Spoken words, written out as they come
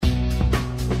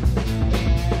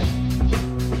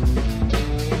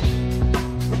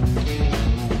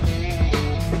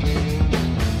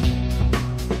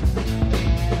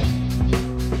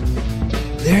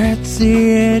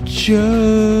see it show.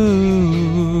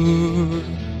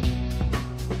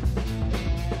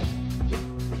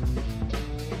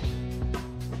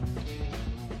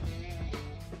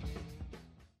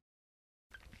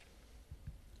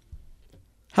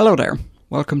 Hello there.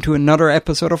 Welcome to another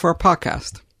episode of our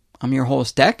podcast. I'm your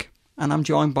host, Deck, and I'm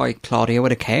joined by Klaudia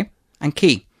with a K and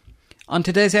Key. On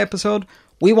today's episode,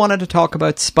 we wanted to talk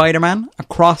about Spider-Man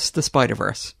Across the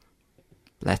Spiderverse.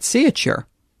 Let's see it, sure.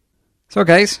 So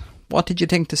guys, what did you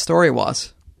think the story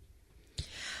was?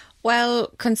 Well,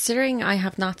 considering I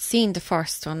have not seen the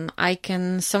first one, I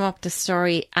can sum up the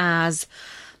story as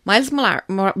Miles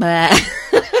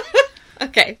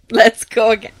Okay, let's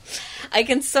go again. I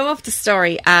can sum up the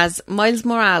story as Miles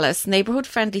Morales,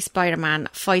 neighbourhood-friendly Spider-Man,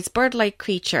 fights bird-like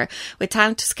creature with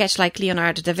talent to sketch like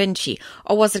Leonardo da Vinci.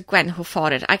 Or was it Gwen who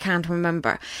fought it? I can't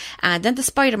remember. Then the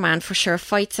Spider-Man for sure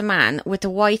fights a man with a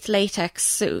white latex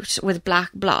suit with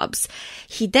black blobs.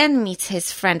 He then meets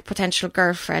his friend, potential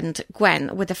girlfriend,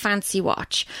 Gwen, with a fancy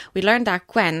watch. We learn that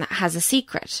Gwen has a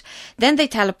secret. Then they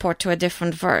teleport to a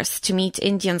different verse to meet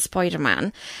Indian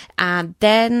Spider-Man.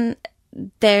 Then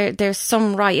there's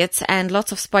some riots and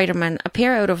lots of Spider-Men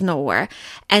appear out of nowhere,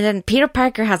 and then Peter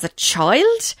Parker has a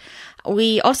child.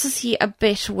 We also see a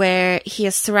bit where he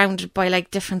is surrounded by like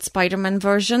different Spider-Man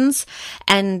versions,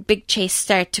 and big chase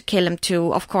start to kill him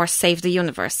to, of course, save the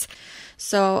universe.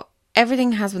 So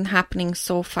everything has been happening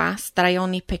so fast that I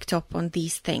only picked up on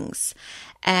these things.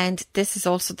 And this is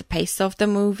also the pace of the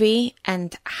movie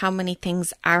and how many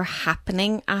things are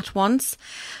happening at once.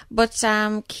 But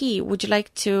Key, would you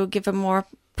like to give a more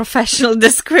professional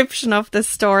description of the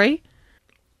story?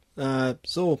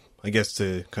 So I guess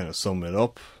to kind of sum it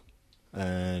up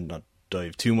and not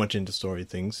dive too much into story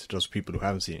things, just people who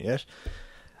haven't seen it yet.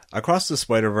 Across the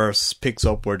Spiderverse picks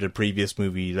up where the previous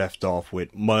movie left off,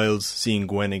 with Miles seeing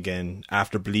Gwen again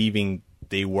after believing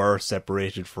they were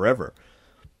separated forever.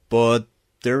 But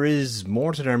there is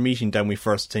more to their meeting than we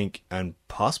first think, and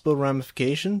possible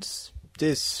ramifications.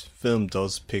 This film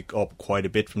does pick up quite a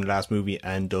bit from the last movie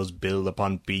and does build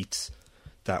upon beats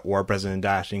that were present in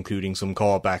that, including some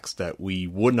callbacks that we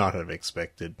would not have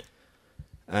expected.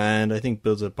 And I think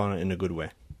builds upon it in a good way.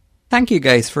 Thank you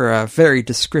guys for a very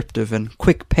descriptive and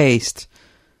quick-paced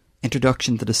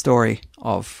introduction to the story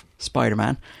of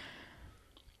Spider-Man.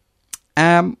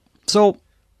 So,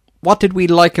 what did we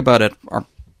like about it? Or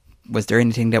was there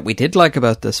anything that we did like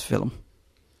about this film?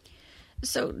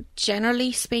 So,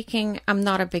 generally speaking, I'm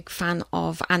not a big fan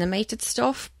of animated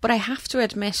stuff, but I have to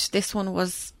admit this one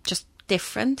was just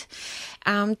different.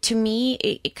 To me,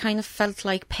 it kind of felt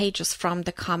like pages from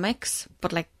the comics,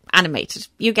 but like animated.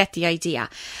 You get the idea.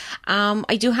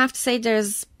 I do have to say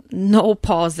there's no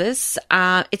pauses.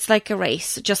 It's like a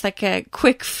race, just like a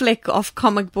quick flick of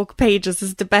comic book pages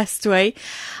is the best way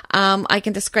I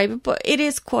can describe it, but it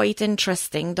is quite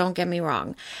interesting, don't get me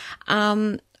wrong.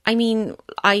 I mean,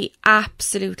 I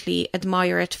absolutely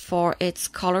admire it for its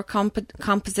colour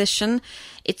composition.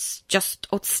 It's just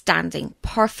outstanding.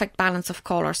 Perfect balance of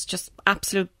colours. Just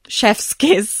absolute chef's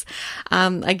kiss,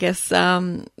 I guess,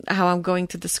 how I'm going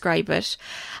to describe it.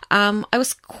 I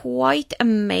was quite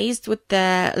amazed with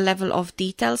the level of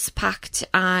details packed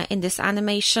in this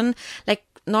animation. Like,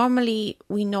 normally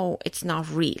we know it's not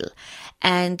real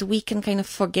and we can kind of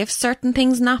forgive certain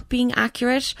things not being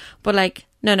accurate, but like,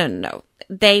 no.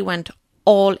 They went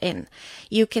all in.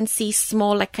 You can see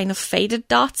small, like kind of faded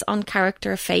dots on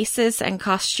character faces and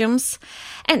costumes.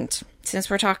 And since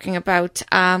we're talking about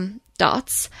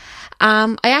dots,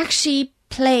 I actually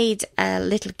played a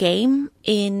little game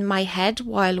in my head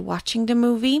while watching the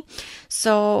movie.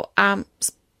 So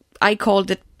I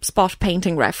called it spot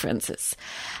painting references.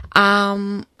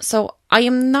 So I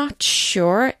am not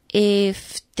sure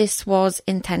if this was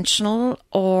intentional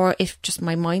or if just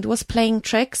my mind was playing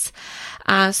tricks.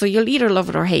 So you'll either love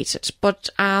it or hate it. But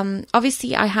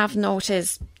obviously I have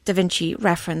noticed Da Vinci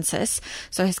references.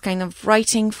 So his kind of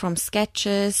writing from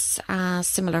sketches,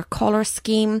 similar colour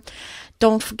scheme.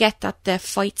 Don't forget that the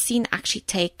fight scene actually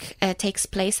takes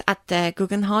place at the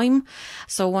Guggenheim.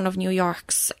 So one of New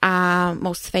York's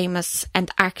most famous and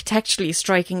architecturally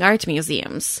striking art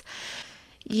museums.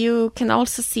 You can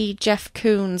also see Jeff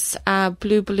Koons'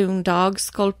 blue balloon dog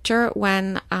sculpture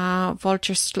when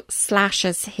Vulture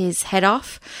slashes his head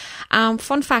off.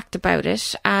 Fun fact about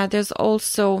it, there's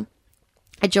also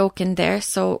a joke in there.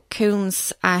 So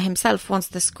Koons himself once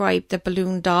described the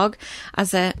balloon dog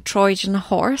as a Trojan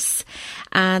horse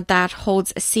that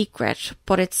holds a secret,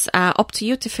 but it's up to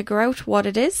you to figure out what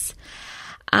it is.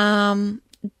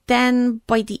 Then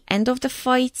by the end of the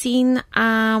fight scene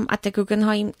at the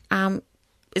Guggenheim,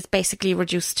 is basically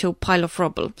reduced to a pile of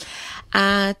rubble.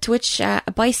 To which a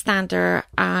bystander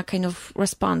kind of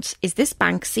responds, "Is this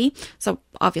Banksy?" So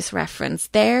obvious reference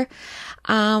there.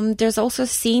 There's also a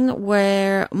scene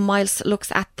where Miles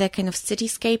looks at the kind of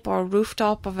cityscape or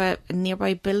rooftop of a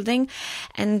nearby building,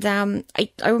 and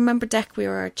I remember, Dec, we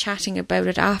were chatting about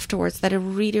it afterwards, that it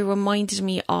really reminded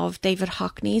me of David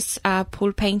Hockney's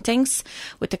pool paintings,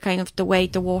 with the kind of the way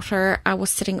the water was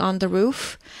sitting on the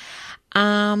roof.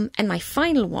 And my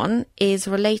final one is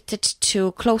related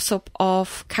to close-up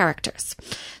of characters.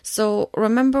 So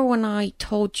remember when I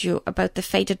told you about the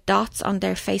faded dots on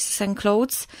their faces and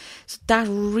clothes? So that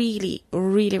really,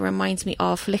 really reminds me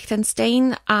of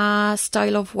Liechtenstein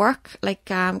style of work, like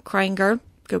Crying Girl.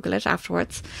 Google it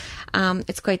afterwards.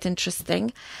 It's quite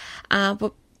interesting.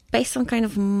 But based on kind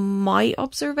of my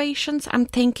observations, I'm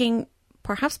thinking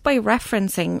perhaps by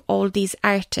referencing all these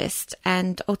artists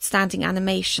and outstanding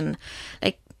animation,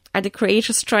 like, are the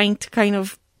creators trying to kind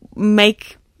of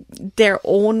make their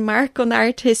own mark on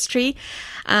art history?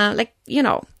 Like, you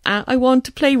know, I want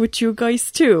to play with you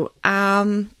guys too.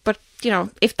 But, you know,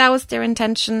 if that was their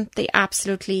intention, they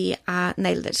absolutely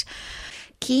nailed it.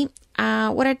 Key,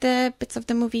 what are the bits of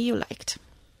the movie you liked?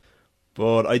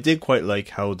 But I did quite like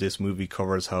how this movie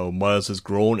covers how Miles has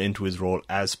grown into his role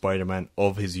as Spider-Man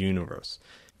of his universe.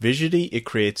 Visually, it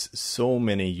creates so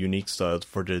many unique styles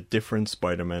for the different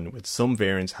Spider-Man, with some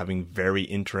variants having very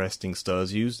interesting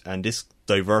styles used, and this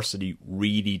diversity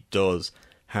really does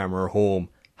hammer home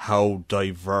how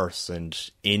diverse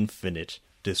and infinite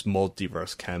this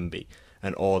multiverse can be,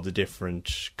 and all the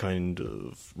different kind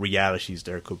of realities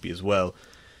there could be as well.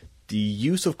 The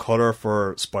use of colour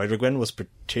for Spider-Gwen was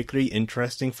particularly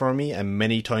interesting for me, and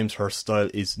many times her style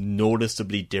is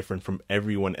noticeably different from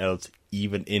everyone else,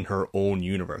 even in her own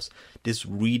universe. This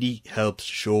really helps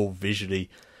show visually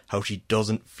how she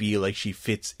doesn't feel like she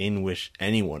fits in with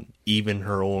anyone, even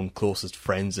her own closest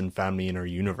friends and family in her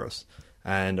universe.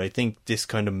 And I think this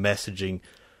kind of messaging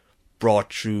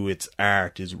brought through its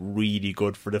art is really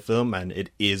good for the film, and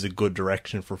it is a good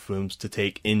direction for films to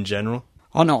take in general.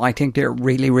 Oh no, I think they're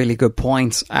really, really good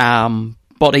points.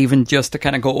 But even just to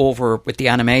kind of go over with the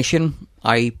animation,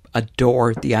 I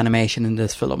adore the animation in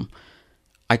this film.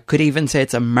 I could even say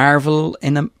it's a marvel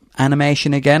in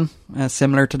animation again,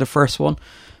 similar to the first one,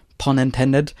 pun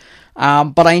intended.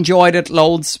 But I enjoyed it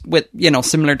loads with, you know,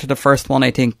 similar to the first one.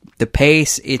 I think the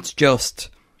pace, it's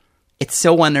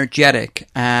so energetic.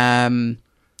 And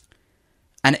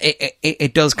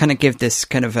it does kind of give this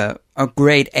kind of a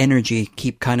great energy,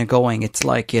 keep kind of going. It's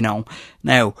like, you know,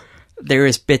 now there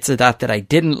is bits of that I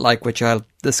didn't like, which I'll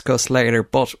discuss later,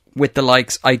 but with the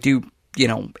likes, I do, you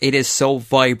know, it is so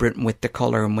vibrant with the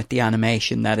colour and with the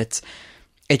animation that it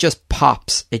just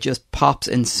pops. It just pops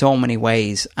in so many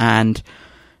ways. And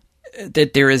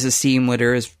there is a scene where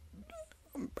there is,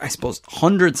 I suppose,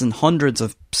 hundreds and hundreds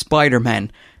of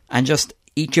Spider-Men, and just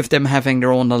each of them having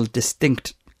their own little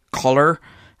distinct colour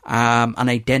and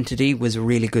identity was a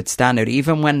really good standout.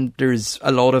 Even when there's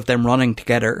a lot of them running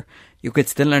together, you could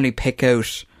still only pick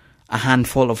out a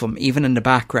handful of them, even in the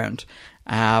background.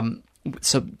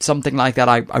 So something like that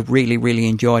I really, really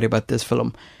enjoyed about this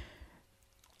film.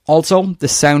 Also, the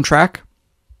soundtrack.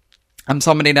 I'm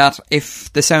somebody that,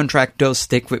 if the soundtrack does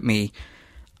stick with me,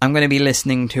 I'm going to be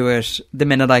listening to it the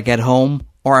minute I get home,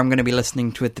 or I'm going to be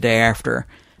listening to it the day after.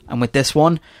 And with this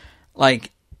one,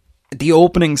 like, the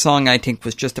opening song, I think,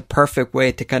 was just a perfect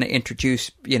way to kind of introduce,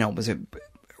 you know, it was a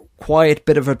quiet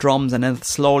bit of a drums and then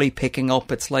slowly picking up.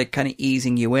 It's like kind of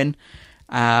easing you in.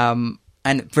 And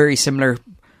very similar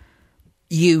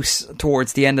use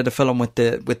towards the end of the film with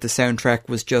the soundtrack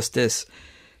was just this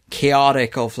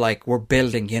chaotic of like, we're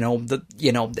building,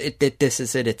 this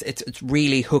is it. It's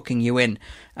really hooking you in.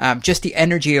 Just the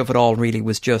energy of it all really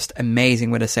was just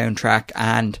amazing with a soundtrack.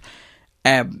 And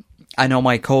I know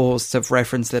my co-hosts have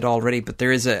referenced it already, but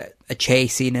there is a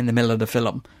chase scene in the middle of the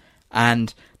film,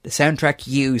 and the soundtrack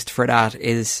used for that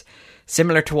is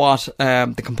similar to what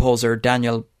the composer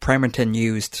Daniel Pemberton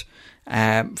used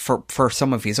for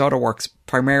some of his other works,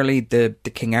 primarily the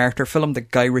King Arthur film, the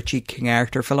Guy Ritchie King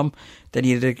Arthur film that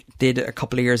he did a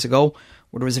couple of years ago,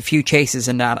 where there was a few chases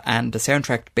in that, and the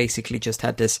soundtrack basically just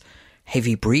had this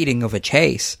heavy breathing of a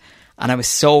chase. And I was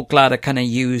so glad I kind of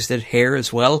used it here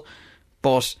as well.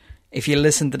 But if you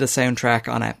listen to the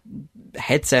soundtrack on a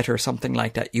headset or something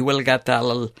like that, you will get that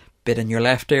little bit in your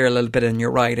left ear, a little bit in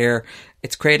your right ear.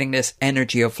 It's creating this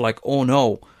energy of like, oh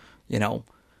no,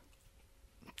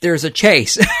 there's a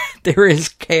chase. There is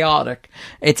chaotic.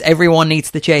 It's everyone needs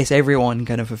to chase everyone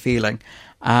kind of a feeling.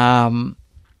 And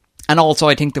also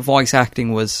I think the voice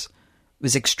acting was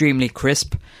extremely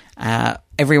crisp.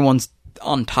 Everyone's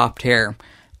on top tier.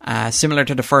 Similar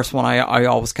to the first one, I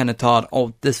always kind of thought,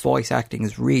 oh, this voice acting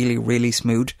is really, really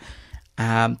smooth.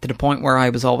 To the point where I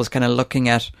was always kind of looking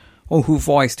at, oh, who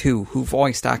voiced who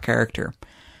voiced that character.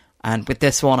 And with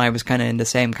this one, I was kind of in the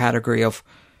same category of,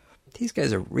 these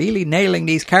guys are really nailing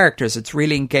these characters. It's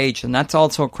really engaged, and that's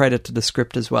also a credit to the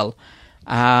script as well.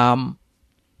 And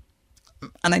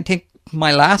I think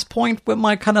my last point with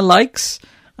my kind of likes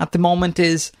at the moment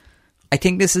is, I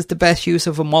think this is the best use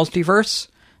of a multiverse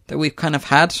that we've kind of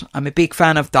had. I'm a big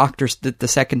fan of the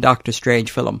second Doctor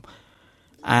Strange film.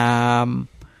 And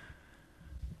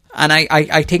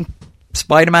I think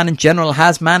Spider-Man in general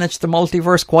has managed the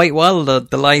multiverse quite well.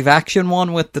 The live action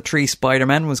one with the 3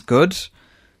 Spider-Men was good.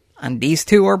 And these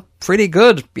 2 are pretty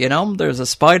good, you know. There's a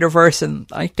Spiderverse, and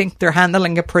I think they're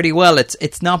handling it pretty well.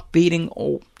 It's not beating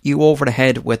you over the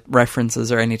head with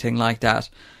references or anything like that.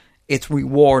 It's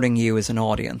rewarding you as an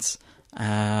audience.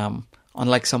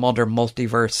 Unlike some other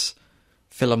multiverse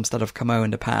films that have come out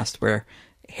in the past where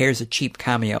here's a cheap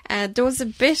cameo. There was a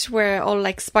bit where all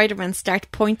like Spider-Man start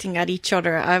pointing at each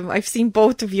other. I've seen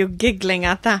both of you giggling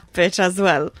at that bit as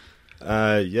well.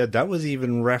 Yeah, that was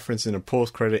even referenced in a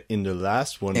post-credit in the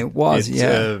last one. It was, it's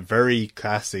yeah. a very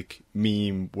classic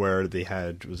meme where they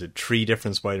had, was it 3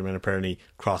 different Spider-Men apparently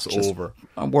cross over.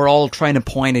 We're all trying to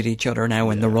point at each other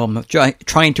now in the room,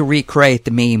 trying to recreate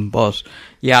the meme. But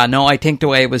yeah, no, I think the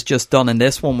way it was just done in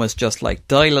this one was just like,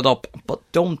 dial it up, but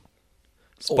don't...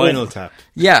 Spinal Tap.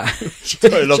 Yeah.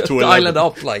 Dial up to 11. Dial it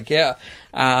up, like, yeah.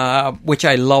 Which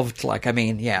I loved, like, I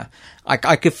mean, yeah.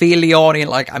 I could feel the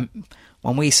audience, like,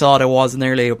 when we saw it, it was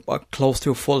nearly close to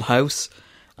a full house.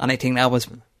 And I think that was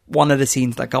one of the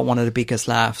scenes that got one of the biggest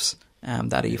laughs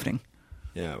that evening.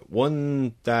 Yeah,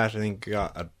 one that I think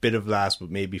got a bit of laughs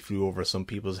but maybe flew over some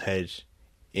people's head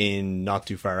in not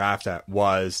too far after that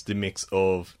was the mix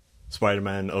of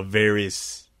Spider-Man of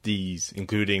various Ds,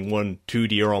 including one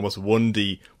 2D or almost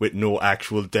 1D with no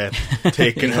actual depth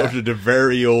taken out of the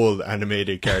very old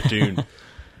animated cartoon.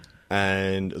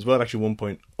 And as well, actually, one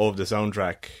point of the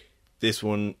soundtrack, this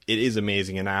one, it is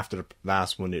amazing, and after the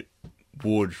last one, it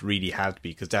would really have to be,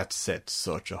 because that set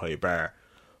such a high bar.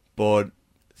 But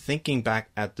thinking back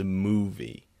at the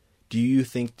movie, do you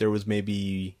think there was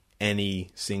maybe any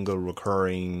single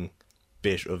recurring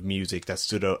bit of music that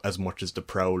stood out as much as the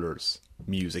Prowlers'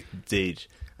 music did,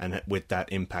 and with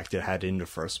that impact it had in the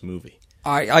first movie?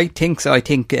 I think so. I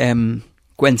think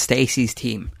Gwen Stacy's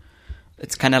theme,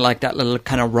 it's kind of like that little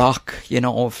kind of rock, you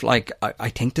know, of like, I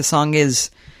think the song is,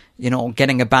 you know,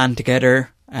 getting a band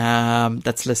together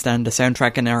that's listed on the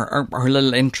soundtrack, and her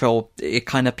little intro, it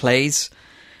kind of plays.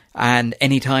 And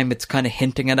anytime it's kind of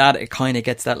hinting at that, it kind of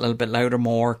gets that little bit louder,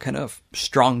 more kind of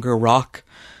stronger rock.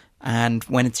 And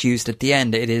when it's used at the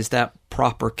end, it is that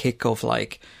proper kick of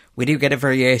like, we do get a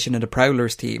variation of the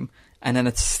Prowlers theme, and then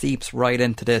it steeps right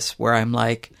into this where I'm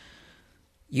like,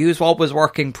 use what was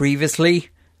working previously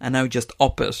and now just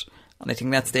up it. And I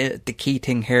think that's the key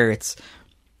thing here. It's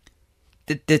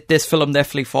this film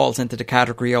definitely falls into the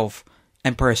category of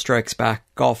Empire Strikes Back,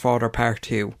 Godfather Part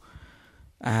 2,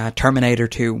 Terminator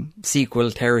 2,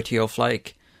 sequel territory of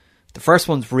like, the first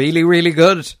one's really, really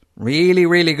good. Really,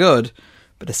 really good.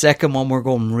 But the second one, we're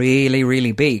going really,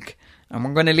 really big. And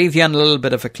we're going to leave you on a little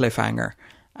bit of a cliffhanger.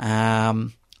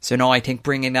 So no, I think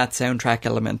bringing that soundtrack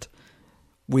element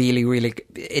really, really,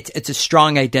 it's a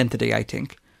strong identity, I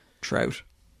think, throughout.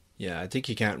 Yeah, I think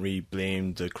you can't really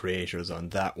blame the creators on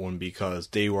that one, because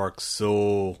they worked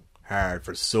so hard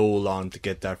for so long to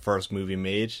get that first movie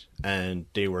made, and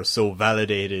they were so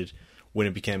validated when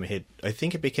it became a hit. I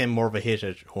think it became more of a hit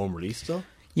at home release though.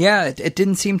 Yeah, it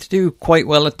didn't seem to do quite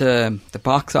well at the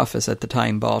box office at the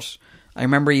time, but I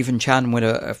remember even chatting with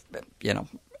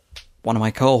one of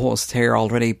my co-hosts here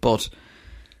already, but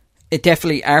it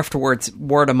definitely afterwards,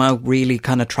 word of mouth really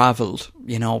kind of travelled.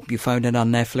 You know, you found it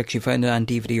on Netflix, you found it on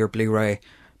DVD or Blu-ray.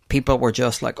 People were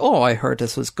just like, oh, I heard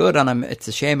this was good, and it's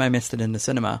a shame I missed it in the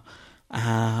cinema.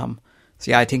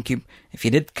 So yeah, I think if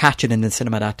you did catch it in the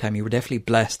cinema that time, you were definitely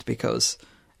blessed, because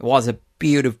it was a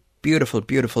beautiful, beautiful,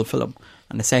 beautiful film.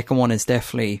 And the second one is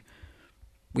definitely,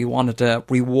 we wanted to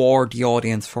reward the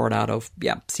audience for that of,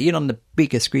 yeah, see it on the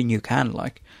biggest screen you can,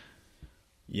 like.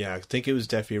 Yeah, I think it was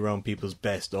definitely around people's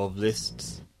best of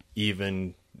lists,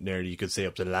 even nearly you could say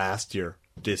up to last year.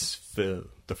 This film,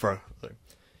 I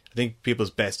think people's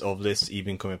best of lists,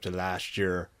 even coming up to last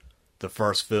year, the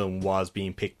first film was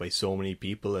being picked by so many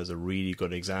people as a really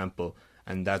good example,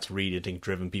 and that's really, I think,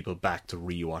 driven people back to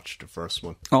rewatch the first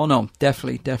one. Oh no,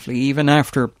 definitely. Even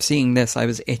after seeing this, I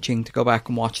was itching to go back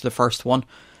and watch the first one.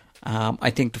 I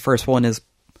think the first one is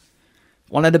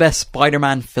one of the best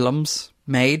Spider-Man films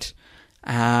made.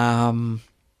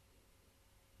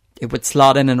 it would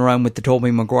slot in and around with the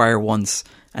Tobey Maguire ones,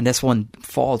 and this one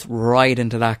falls right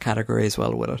into that category as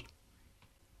well with it.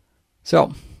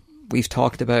 So, we've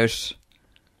talked about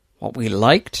what we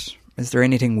liked. Is there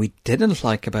anything we didn't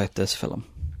like about this film?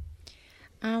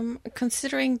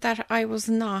 Considering that I was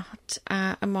not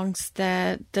amongst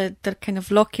the kind of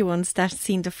lucky ones that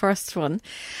seen the first one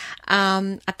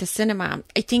at the cinema,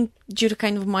 I think due to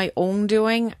kind of my own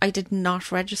doing, I did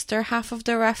not register half of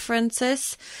the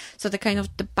references. So the kind of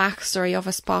the backstory of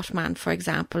a Spotman, for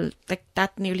example, like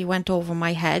that nearly went over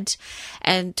my head,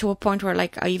 and to a point where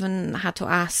like I even had to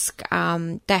ask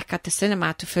Dec at the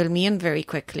cinema to fill me in very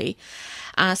quickly.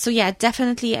 So yeah,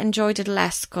 definitely enjoyed it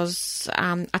less because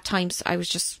at times I was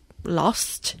just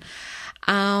lost.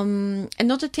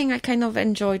 Another thing I kind of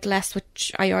enjoyed less,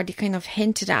 which I already kind of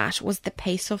hinted at, was the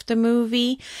pace of the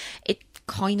movie. It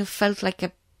kind of felt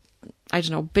like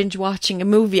binge watching a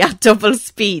movie at double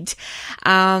speed.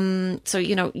 So,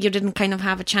 you didn't kind of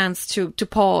have a chance to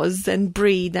pause and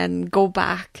breathe and go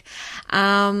back.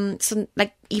 So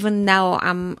like even now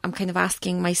I'm kind of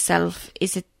asking myself,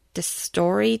 is it the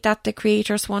story that the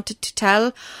creators wanted to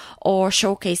tell, or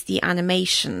showcase the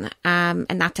animation,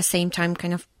 and at the same time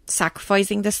kind of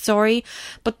sacrificing the story?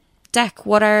 But Dec,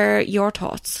 what are your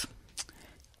thoughts?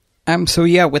 So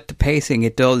yeah, with the pacing,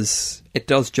 it does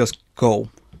just go.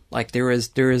 Like there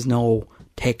is no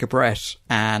take a breath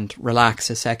and relax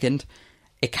a second.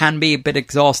 It can be a bit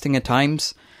exhausting at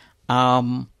times,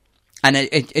 and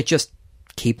it just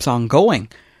keeps on going.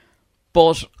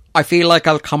 But I feel like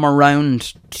I'll come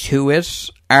around to it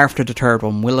after the third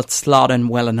one. Will it slot in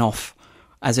well enough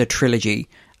as a trilogy?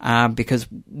 Because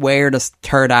where the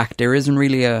third act, there isn't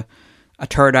really a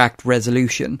third act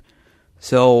resolution.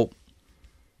 So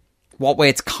what way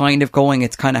it's kind of going,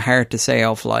 it's kind of hard to say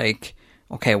of like,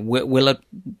 okay, will it,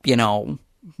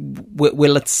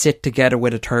 will it sit together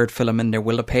with a third film in there?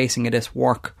 Will the pacing of this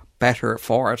work better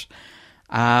for it?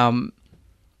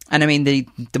 And I mean, the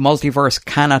multiverse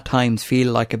can at times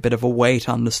feel like a bit of a weight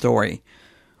on the story,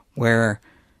 where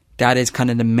that is kind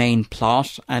of the main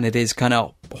plot and it is kind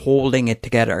of holding it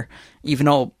together. Even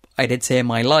though I did say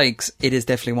my likes, it is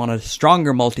definitely one of the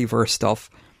stronger multiverse stuff.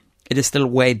 It is still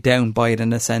weighed down by it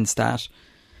in the sense that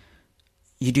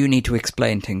you do need to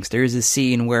explain things. There is a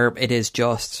scene where it is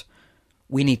just,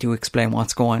 we need to explain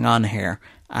what's going on here.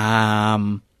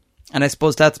 And I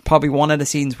suppose that's probably one of the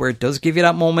scenes where it does give you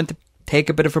that moment to take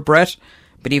a bit of a breath,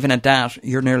 but even at that,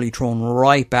 you're nearly thrown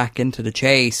right back into the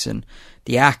chase and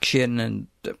the action and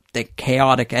the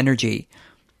chaotic energy.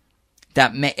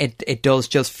 That it does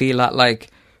just feel like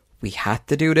we had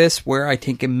to do this, where I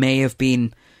think it may have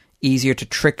been easier to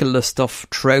trickle the stuff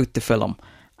throughout the film,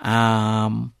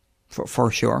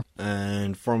 for sure.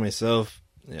 And for myself,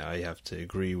 yeah, I have to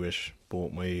agree with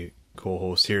both my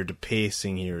co-hosts here. The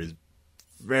pacing here is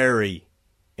very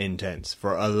intense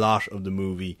for a lot of the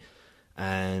movie.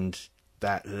 And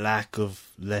that lack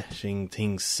of letting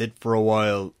things sit for a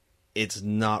while, it's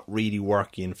not really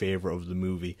working in favour of the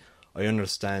movie. I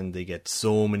understand they get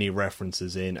so many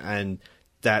references in, and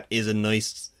that is a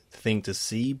nice thing to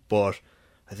see, but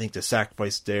I think the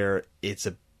sacrifice there, it's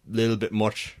a little bit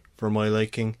much for my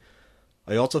liking.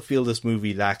 I also feel this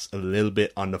movie lacks a little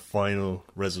bit on the final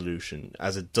resolution,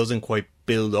 as it doesn't quite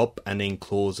build up and then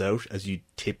close out as you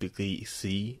typically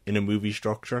see in a movie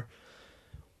structure.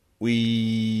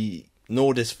 We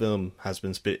know this film has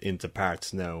been split into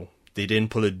parts now. They didn't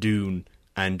pull a Dune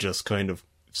and just kind of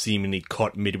seemingly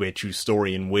cut midway through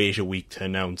story and wait a week to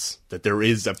announce that there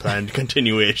is a planned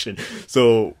continuation.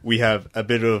 So we have a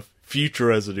bit of future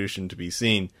resolution to be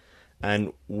seen.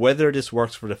 And whether this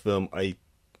works for the film, I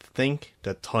think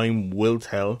that time will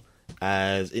tell,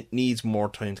 as it needs more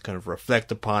time to kind of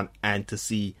reflect upon and to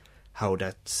see how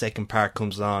that second part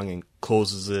comes along and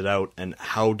closes it out, and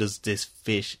how does this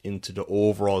fit into the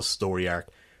overall story arc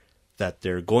that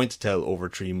they're going to tell over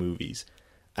 3 movies,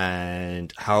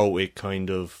 and how it kind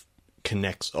of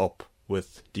connects up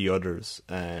with the others,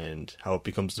 and how it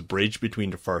becomes the bridge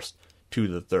between the first to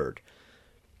the third.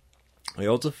 I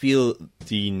also feel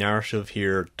the narrative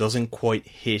here doesn't quite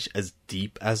hit as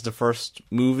deep as the first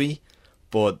movie,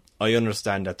 but I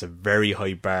understand that's a very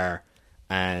high bar.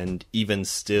 And even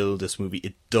still, this movie,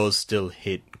 it does still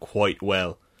hit quite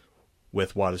well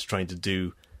with what it's trying to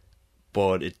do.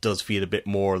 But it does feel a bit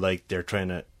more like they're trying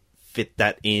to fit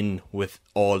that in with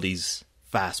all these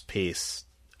fast-paced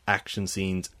action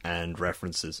scenes and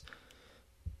references.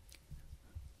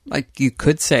 Like, you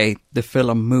could say the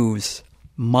film moves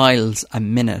miles a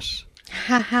minute.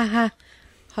 Ha ha ha.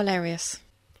 Hilarious.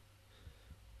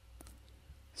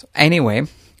 So anyway,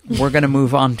 we're going to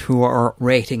move on to our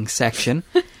rating section.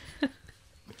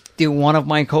 Do one of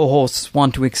my co-hosts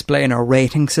want to explain our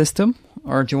rating system,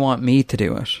 or do you want me to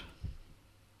do it?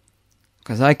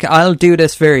 Because I'll do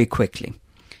this very quickly.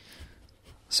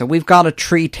 So we've got a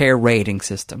 3-tier rating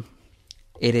system.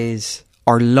 It is,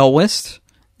 our lowest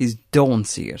is don't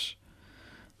see it.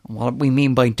 And what we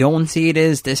mean by don't see it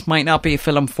is, this might not be a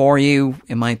film for you.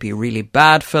 It might be a really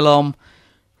bad film.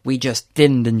 We just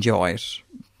didn't enjoy it.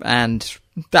 And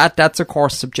that's of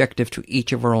course subjective to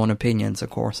each of our own opinions, of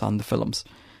course, on the films.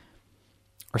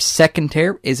 Our second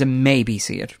tier is a maybe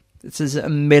see it. This is a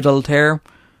middle tier.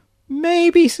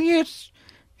 Maybe see it.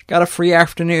 Got a free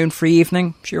afternoon, free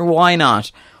evening? Sure, why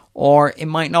not? Or it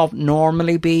might not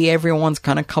normally be everyone's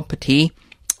kind of cup of tea,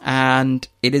 and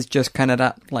it is just kind of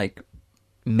that, like,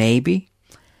 maybe.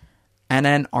 And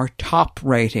then our top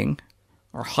rating,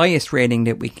 our highest rating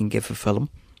that we can give a film,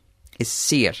 is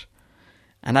see it.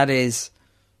 And that is,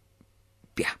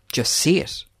 yeah, just see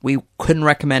it. We couldn't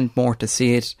recommend more to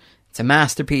see it. It's a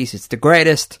masterpiece. It's the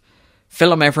greatest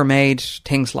film ever made.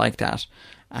 Things like that.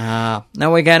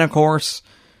 Now again, of course,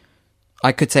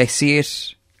 I could say see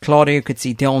it, Klaudia could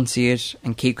see don't see it,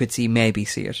 and Key could see maybe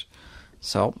see it.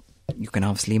 So you can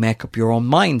obviously make up your own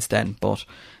minds then, but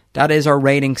that is our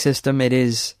rating system. It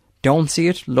is don't see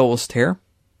it, lowest tier,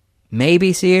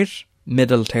 maybe see it,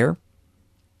 middle tier,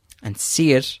 and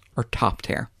see it, or top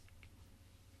tier.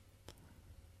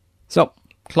 So,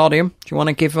 Klaudia, do you want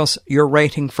to give us your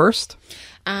rating first?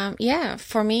 Yeah,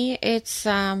 for me it's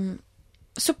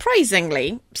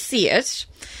surprisingly see it.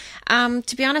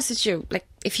 To be honest with you, like,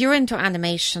 if you're into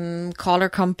animation, color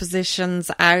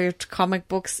compositions, art, comic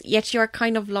books, yet you're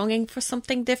kind of longing for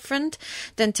something different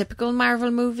than typical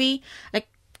Marvel movie, like,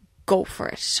 go for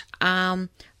it.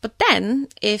 But then,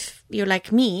 if you're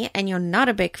like me and you're not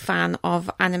a big fan of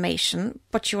animation,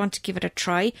 but you want to give it a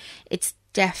try, it's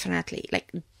definitely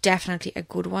a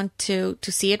good one to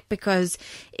see it, because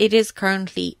it is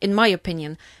currently, in my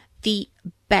opinion, the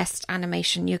best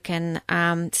animation you can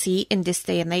see in this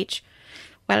day and age.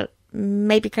 Well,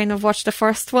 maybe kind of watch the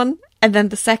first one and then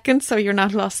the second, so you're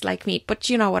not lost like me, but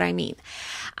you know what I mean.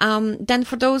 Then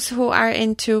for those who are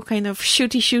into kind of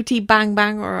shooty bang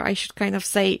bang, or I should kind of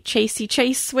say chasey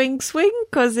chase swing,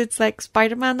 because it's like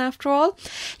Spiderman after all,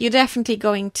 you're definitely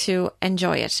going to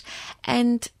enjoy it.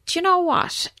 And do you know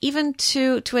what? Even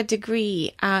to a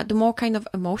degree, the more kind of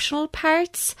emotional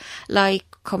parts, like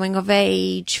coming of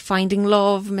age, finding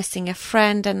love, missing a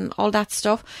friend, and all that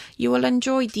stuff, you will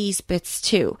enjoy these bits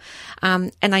too.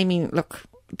 And I mean, look,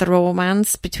 the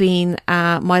romance between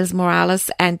Miles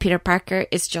Morales and Peter Parker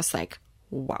is just like,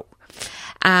 wow.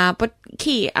 But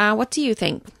Key, what do you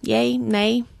think? Yay,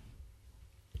 nay?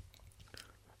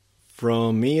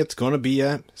 From me, it's going to be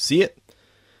see it.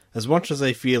 As much as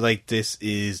I feel like this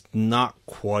is not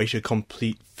quite a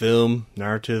complete film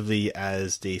narratively,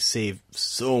 as they save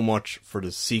so much for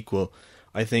the sequel,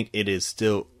 I think it is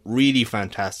still really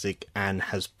fantastic and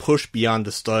has pushed beyond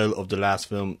the style of the last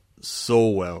film so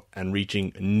well, and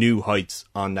reaching new heights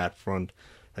on that front.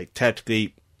 Like,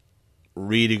 technically,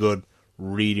 really good,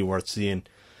 really worth seeing.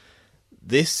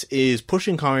 This is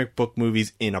pushing comic book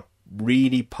movies in a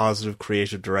really positive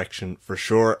creative direction for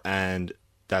sure, and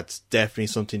that's definitely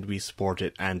something to be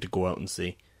supported and to go out and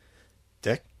see.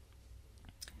 Dick?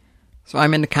 So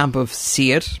I'm in the camp of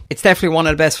see it. It's definitely one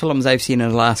of the best films I've seen in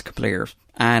the last couple of years,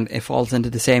 and it falls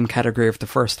into the same category of the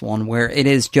first one, where it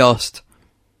is just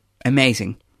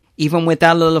amazing. Even with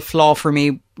that little flaw for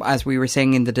me, as we were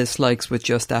saying in the dislikes, with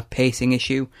just that pacing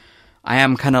issue, I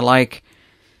am kind of like,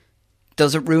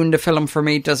 does it ruin the film for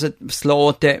me? Does it slow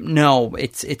it down? No,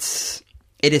 it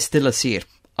is still a see it.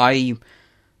 I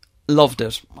loved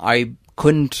it. I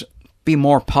couldn't be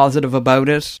more positive about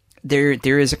it.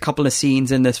 There is a couple of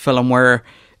scenes in this film where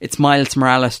it's Miles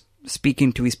Morales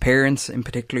speaking to his parents, in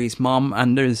particular his mom,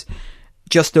 and there's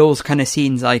just those kind of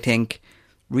scenes, I think,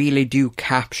 really do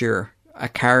capture a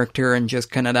character and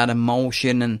just kind of that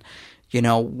emotion. And, you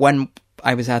know, when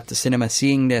I was at the cinema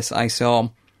seeing this, I saw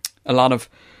a lot of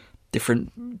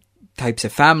different types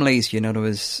of families. You know, there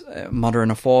was a mother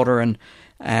and a father and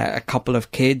a couple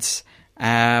of kids.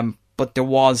 But there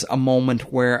was a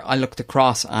moment where I looked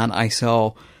across and I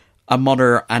saw a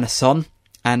mother and a son,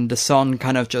 and the son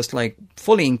kind of just like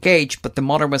fully engaged, but the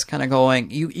mother was kind of going,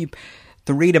 you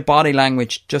to read a body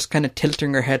language, just kind of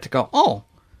tilting her head to go, oh,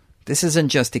 this isn't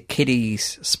just a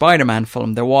kiddies Spider-Man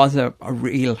film. There was a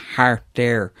real heart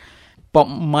there. But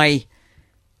my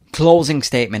closing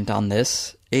statement on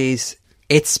this is,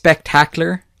 it's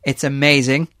spectacular, it's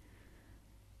amazing,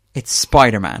 it's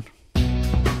Spider-Man.